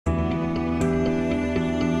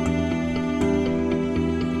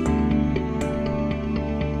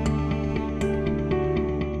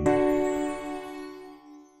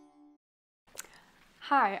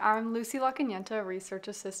Hi, I'm Lucy Lacanienta, Research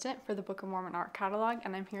Assistant for the Book of Mormon Art Catalog,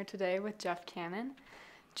 and I'm here today with Jeff Cannon.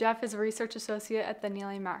 Jeff is a Research Associate at the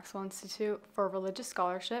Neely Maxwell Institute for Religious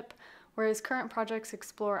Scholarship, where his current projects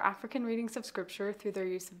explore African readings of Scripture through their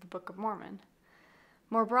use of the Book of Mormon.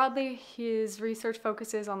 More broadly, his research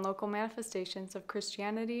focuses on local manifestations of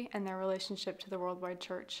Christianity and their relationship to the worldwide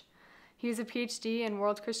church. He has a PhD in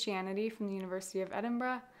World Christianity from the University of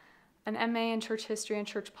Edinburgh, an MA in Church History and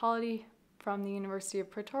Church Polity from the University of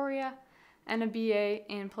Pretoria, and a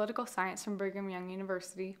BA in Political Science from Brigham Young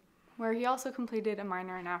University, where he also completed a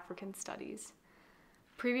minor in African Studies.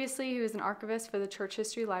 Previously, he was an archivist for the Church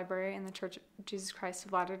History Library in the Church of Jesus Christ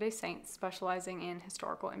of Latter-day Saints, specializing in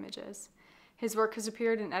historical images. His work has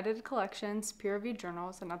appeared in edited collections, peer-reviewed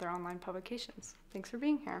journals, and other online publications. Thanks for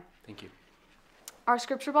being here. Thank you. Our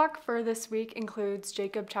scripture block for this week includes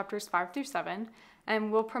Jacob chapters 5 through 7,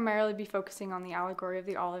 and we'll primarily be focusing on the allegory of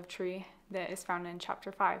the olive tree that is found in chapter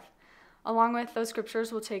 5. Along with those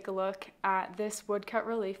scriptures, we'll take a look at this woodcut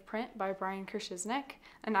relief print by Brian Kershiznik,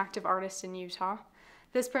 an active artist in Utah.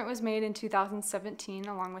 This print was made in 2017,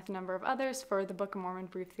 along with a number of others, for the Book of Mormon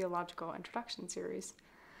Brief Theological Introduction series.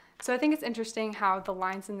 So I think it's interesting how the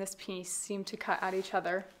lines in this piece seem to cut at each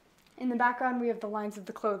other. In the background, we have the lines of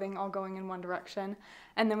the clothing all going in one direction,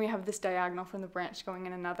 and then we have this diagonal from the branch going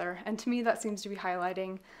in another. And to me, that seems to be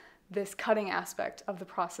highlighting this cutting aspect of the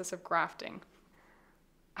process of grafting.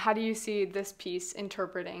 How do you see this piece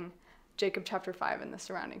interpreting Jacob chapter 5 and the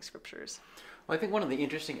surrounding scriptures? Well, I think one of the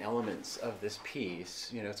interesting elements of this piece,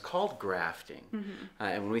 it's called grafting.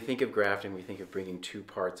 And when we think of grafting, we think of bringing two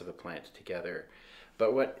parts of a plant together.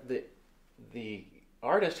 But what the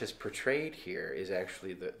artist has portrayed here is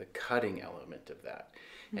actually the cutting element of that,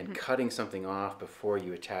 and cutting something off before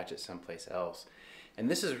you attach it someplace else. And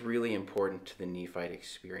this is really important to the Nephite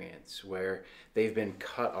experience, where they've been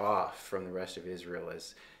cut off from the rest of Israel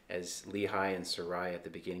as Lehi and Sarai at the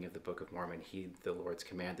beginning of the Book of Mormon heed the Lord's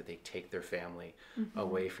command that they take their family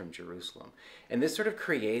away from Jerusalem. And this sort of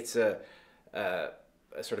creates a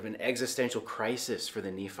sort of an existential crisis for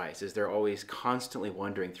the Nephites, as they're always constantly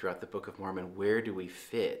wondering throughout the Book of Mormon, where do we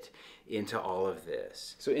fit into all of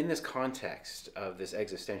this? So in this context of this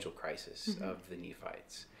existential crisis of the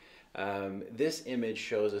Nephites, this image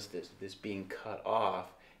shows us this being cut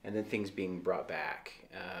off and then things being brought back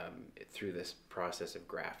through this process of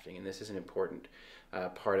grafting. And this is an important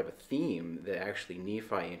part of a theme that actually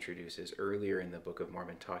Nephi introduces earlier in the Book of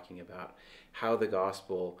Mormon, talking about how the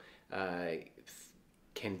gospel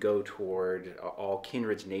can go toward all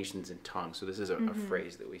kindreds, nations, and tongues. So this is a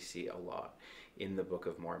phrase that we see a lot in the Book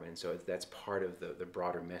of Mormon. So that's part of the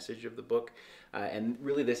broader message of the book. And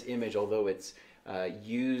really this image, although it's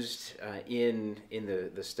used in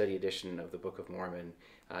the study edition of the Book of Mormon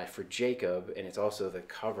for Jacob, and it's also the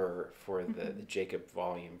cover for the Jacob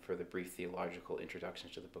volume for the Brief Theological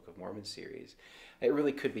Introductions to the Book of Mormon series, it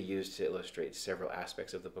really could be used to illustrate several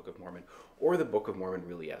aspects of the Book of Mormon, or the Book of Mormon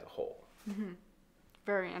really as a whole.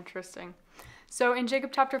 Very interesting. So in Jacob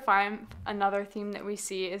chapter 5, another theme that we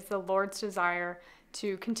see is the Lord's desire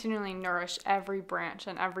to continually nourish every branch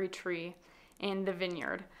and every tree in the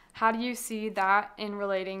vineyard. How do you see that in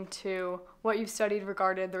relating to what you've studied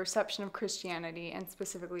regarding the reception of Christianity, and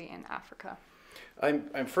specifically in Africa?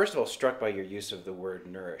 I'm first of all struck by your use of the word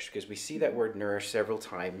nourish, because we see that word nourish several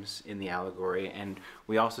times in the allegory, and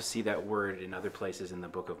we also see that word in other places in the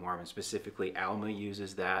Book of Mormon. Specifically, Alma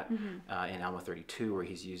uses that in Alma 32, where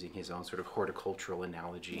he's using his own sort of horticultural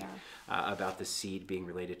analogy about the seed being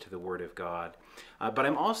related to the Word of God. But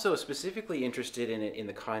I'm also specifically interested in it in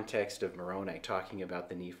the context of Moroni, talking about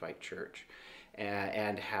the Nephite church,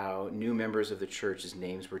 and how new members of the church's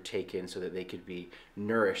names were taken so that they could be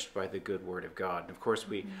nourished by the good Word of God. And of course,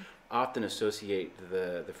 we often associate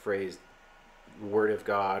the phrase Word of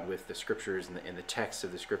God with the Scriptures and the texts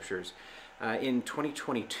of the Scriptures. In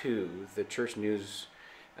 2022, the Church News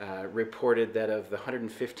reported that of the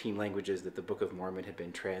 115 languages that the Book of Mormon had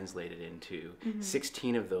been translated into,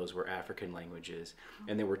 16 of those were African languages,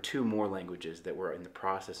 and there were 2 more languages that were in the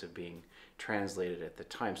process of being translated at the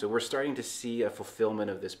time. So we're starting to see a fulfillment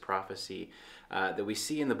of this prophecy that we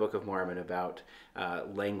see in the Book of Mormon about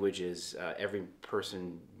languages, every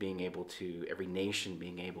person being able to, every nation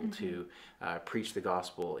being able to preach the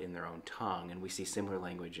gospel in their own tongue. And we see similar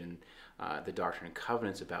language in the Doctrine and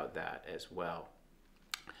Covenants about that as well.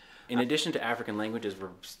 In addition to African languages, we're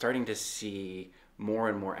starting to see more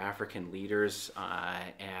and more African leaders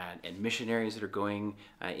and missionaries that are going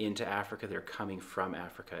into Africa. They're coming from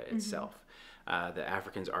Africa itself. The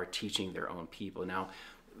Africans are teaching their own people. Now,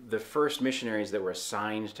 the first missionaries that were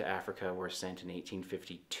assigned to Africa were sent in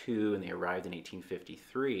 1852, and they arrived in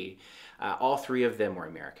 1853. All three of them were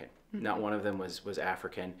American. Not one of them was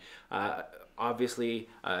African. Obviously,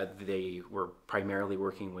 they were primarily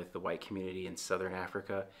working with the white community in southern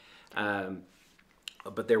Africa.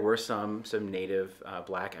 But there were some native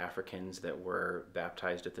black Africans that were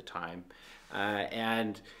baptized at the time.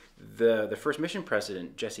 And the first mission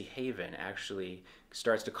president, Jesse Haven, actually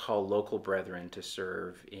starts to call local brethren to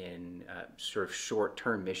serve in sort of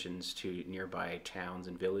short-term missions to nearby towns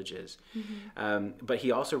and villages. But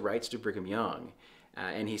he also writes to Brigham Young,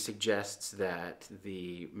 and he suggests that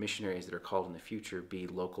the missionaries that are called in the future be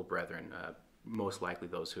local brethren, most likely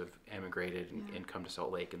those who have emigrated and come to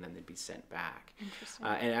Salt Lake, and then they'd be sent back.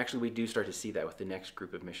 And actually we do start to see that with the next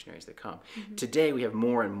group of missionaries that come. Today we have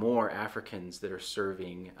more and more Africans that are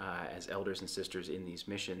serving as elders and sisters in these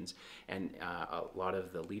missions, and a lot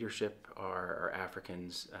of the leadership are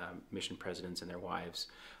Africans, mission presidents and their wives.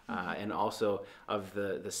 And also of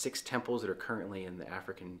the 6 temples that are currently in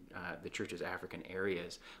the church's African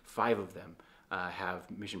areas, 5 of them have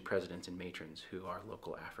mission presidents and matrons who are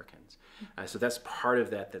local Africans. So that's part of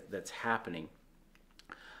that's happening.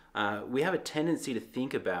 We have a tendency to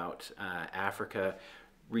think about Africa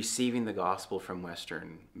receiving the gospel from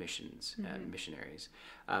Western missions, missionaries.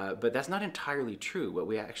 But that's not entirely true. What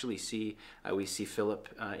we actually see, we see Philip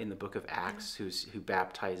in the book of Acts, who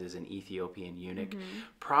baptizes an Ethiopian eunuch.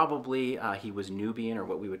 Probably he was Nubian, or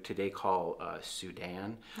what we would today call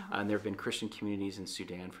Sudan. And there have been Christian communities in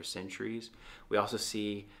Sudan for centuries. We also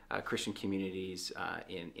see Christian communities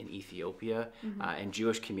in Ethiopia, and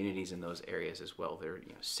Jewish communities in those areas as well. They're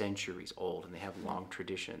centuries old, and they have long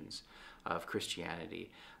traditions of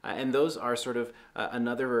Christianity. And those are sort of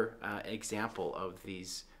another example of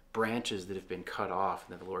these branches that have been cut off,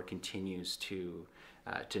 and that the Lord continues to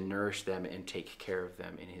nourish them and take care of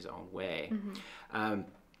them in his own way.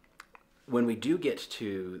 When we do get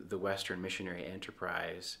to the Western missionary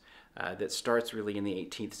enterprise, that starts really in the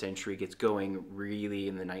 18th century, gets going really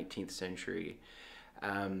in the 19th century,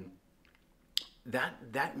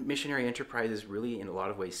 that missionary enterprise is really in a lot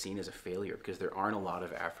of ways seen as a failure because there aren't a lot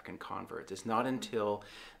of African converts. It's not until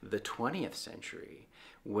the 20th century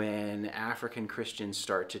when African Christians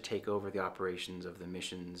start to take over the operations of the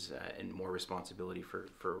missions and more responsibility for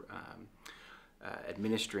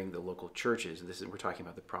administering the local churches. We're talking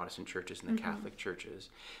about the Protestant churches and the Catholic churches,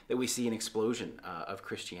 that we see an explosion of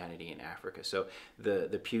Christianity in Africa. So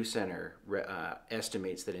the Pew Center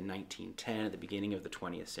estimates that in 1910, at the beginning of the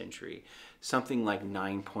 20th century, something like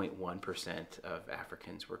 9.1% of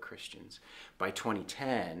Africans were Christians. By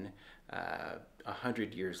 2010,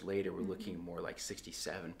 100 years later, we're looking more like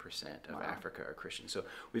 67% of Africa are Christian. So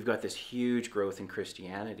we've got this huge growth in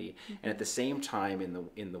Christianity, and at the same time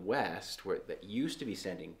in the West, where that used to be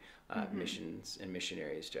sending missions and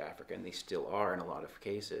missionaries to Africa, and they still are in a lot of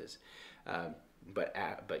cases.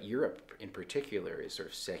 But Europe in particular is sort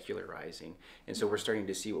of secularizing, and so we're starting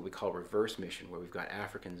to see what we call reverse mission, where we've got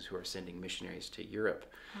Africans who are sending missionaries to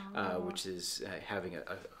Europe, which is having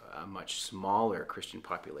a much smaller Christian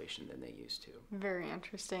population than they used to. Very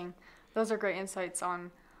interesting. Those are great insights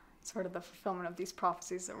on sort of the fulfillment of these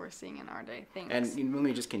prophecies that we're seeing in our day. Thanks. And let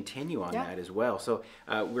me just continue on that as well. So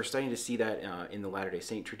we're starting to see that in the Latter-day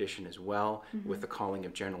Saint tradition as well, with the calling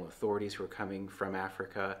of general authorities who are coming from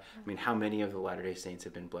Africa. I mean, how many of the Latter-day Saints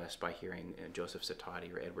have been blessed by hearing Joseph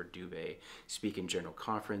Satati or Edward Dubé speak in general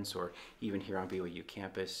conference, or even here on BYU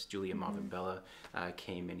campus, Julia Mavimbela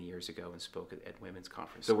came many years ago and spoke at women's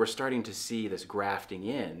conference. So we're starting to see this grafting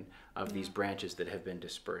in of these branches that have been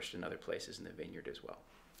dispersed in other places in the vineyard as well.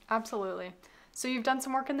 Absolutely. So you've done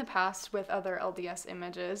some work in the past with other LDS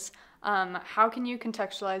images. How can you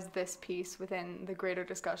contextualize this piece within the greater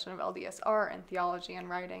discussion of LDS art and theology and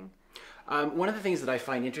writing? One of the things that I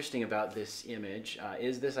find interesting about this image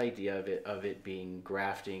is this idea of it being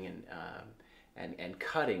grafting and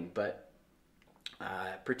cutting, but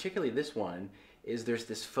particularly this one is there's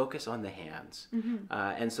this focus on the hands.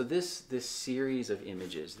 And so this series of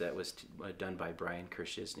images that was done by Brian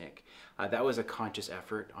Kershiznik, that was a conscious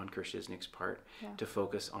effort on Kershiznik's part to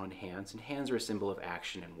focus on hands. And hands are a symbol of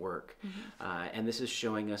action and work. And this is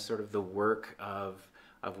showing us sort of the work of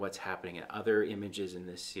what's happening. In other images in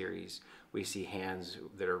this series, we see hands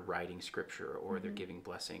that are writing scripture, or they're giving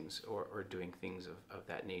blessings, or doing things of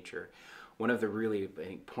that nature. One of the really, I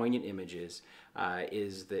think, poignant images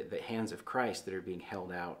is the hands of Christ that are being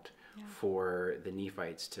held out for the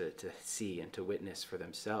Nephites to see and to witness for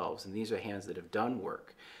themselves. And these are hands that have done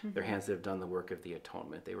work. They're hands that have done the work of the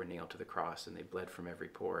atonement. They were nailed to the cross, and they bled from every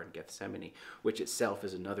pore in Gethsemane, which itself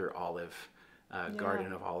is another olive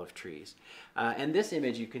garden of olive trees. And this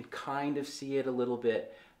image, you can kind of see it a little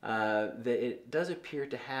bit, that it does appear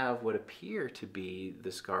to have what appear to be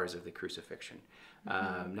the scars of the crucifixion.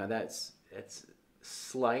 Now that's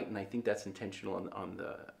slight, and I think that's intentional on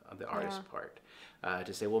the artist's part,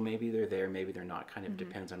 to say, well, maybe they're there, maybe they're not. Kind of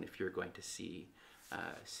depends on if you're going to see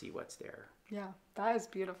what's there. Yeah, that is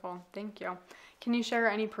beautiful. Thank you. Can you share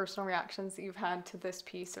any personal reactions that you've had to this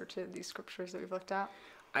piece or to these scriptures that we've looked at?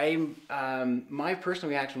 My personal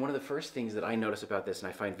reaction, one of the first things that I notice about this, and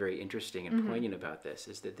I find very interesting and poignant about this,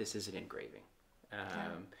 is that this is an engraving.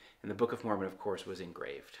 And the Book of Mormon, of course, was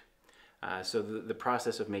engraved. So the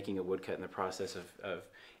process of making a woodcut and the process of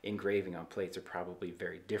engraving on plates are probably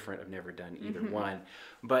very different. I've never done either one.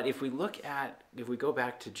 But if we go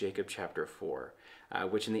back to Jacob chapter 4,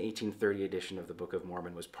 which in the 1830 edition of the Book of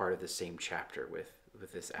Mormon was part of the same chapter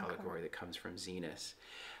with this allegory that comes from Zenos.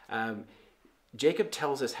 Jacob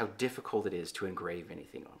tells us how difficult it is to engrave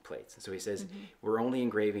anything on plates. And so he says, we're only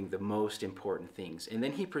engraving the most important things. And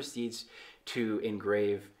then he proceeds to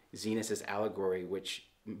engrave Zenos' allegory, which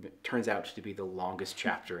turns out to be the longest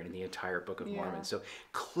chapter in the entire Book of Mormon. So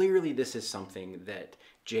clearly this is something that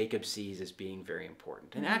Jacob sees as being very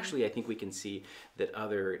important. And actually I think we can see that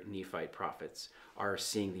other Nephite prophets are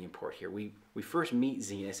seeing the import here. We first meet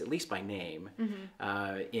Zenos, at least by name,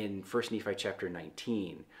 in 1 Nephi chapter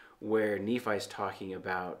 19, where Nephi is talking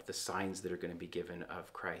about the signs that are going to be given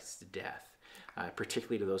of Christ's death,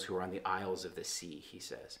 particularly to those who are on the isles of the sea, he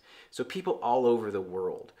says. So people all over the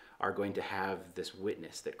world are going to have this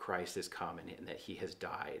witness that Christ has come and that he has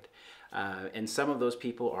died. And some of those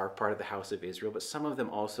people are part of the house of Israel, but some of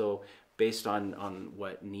them also, based on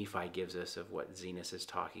what Nephi gives us of what Zenos is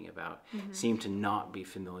talking about, seem to not be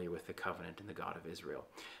familiar with the covenant and the God of Israel.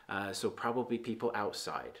 So probably people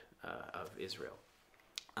outside of Israel.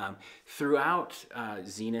 Throughout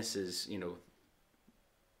Zenos's,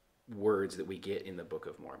 words that we get in the Book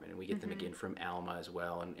of Mormon, and we get them again from Alma as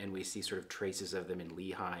well, and we see sort of traces of them in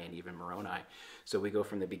Lehi and even Moroni. So we go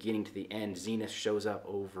from the beginning to the end. Zenos shows up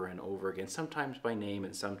over and over again, sometimes by name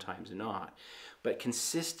and sometimes not, but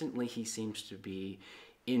consistently he seems to be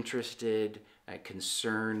interested,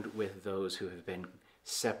 concerned with those who have been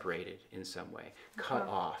separated in some way, cut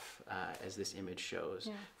off, as this image shows,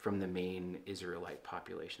 from the main Israelite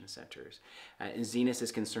population centers. And Zenos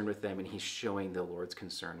is concerned with them, and he's showing the Lord's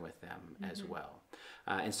concern with them as well.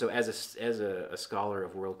 And so as a scholar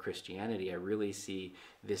of world Christianity, I really see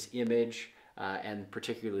this image, and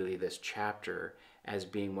particularly this chapter, as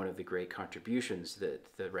being one of the great contributions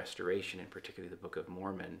that the Restoration, and particularly the Book of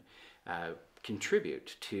Mormon,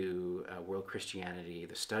 contribute to world Christianity,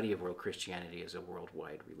 the study of world Christianity as a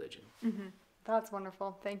worldwide religion. That's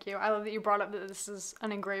wonderful. Thank you. I love that you brought up that this is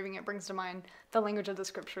an engraving. It brings to mind the language of the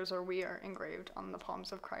scriptures, or we are engraved on the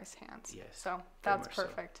palms of Christ's hands. Yes. So that's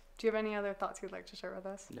perfect. So. Do you have any other thoughts you'd like to share with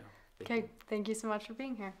us? No. Okay. Thank you so much for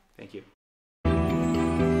being here. Thank you.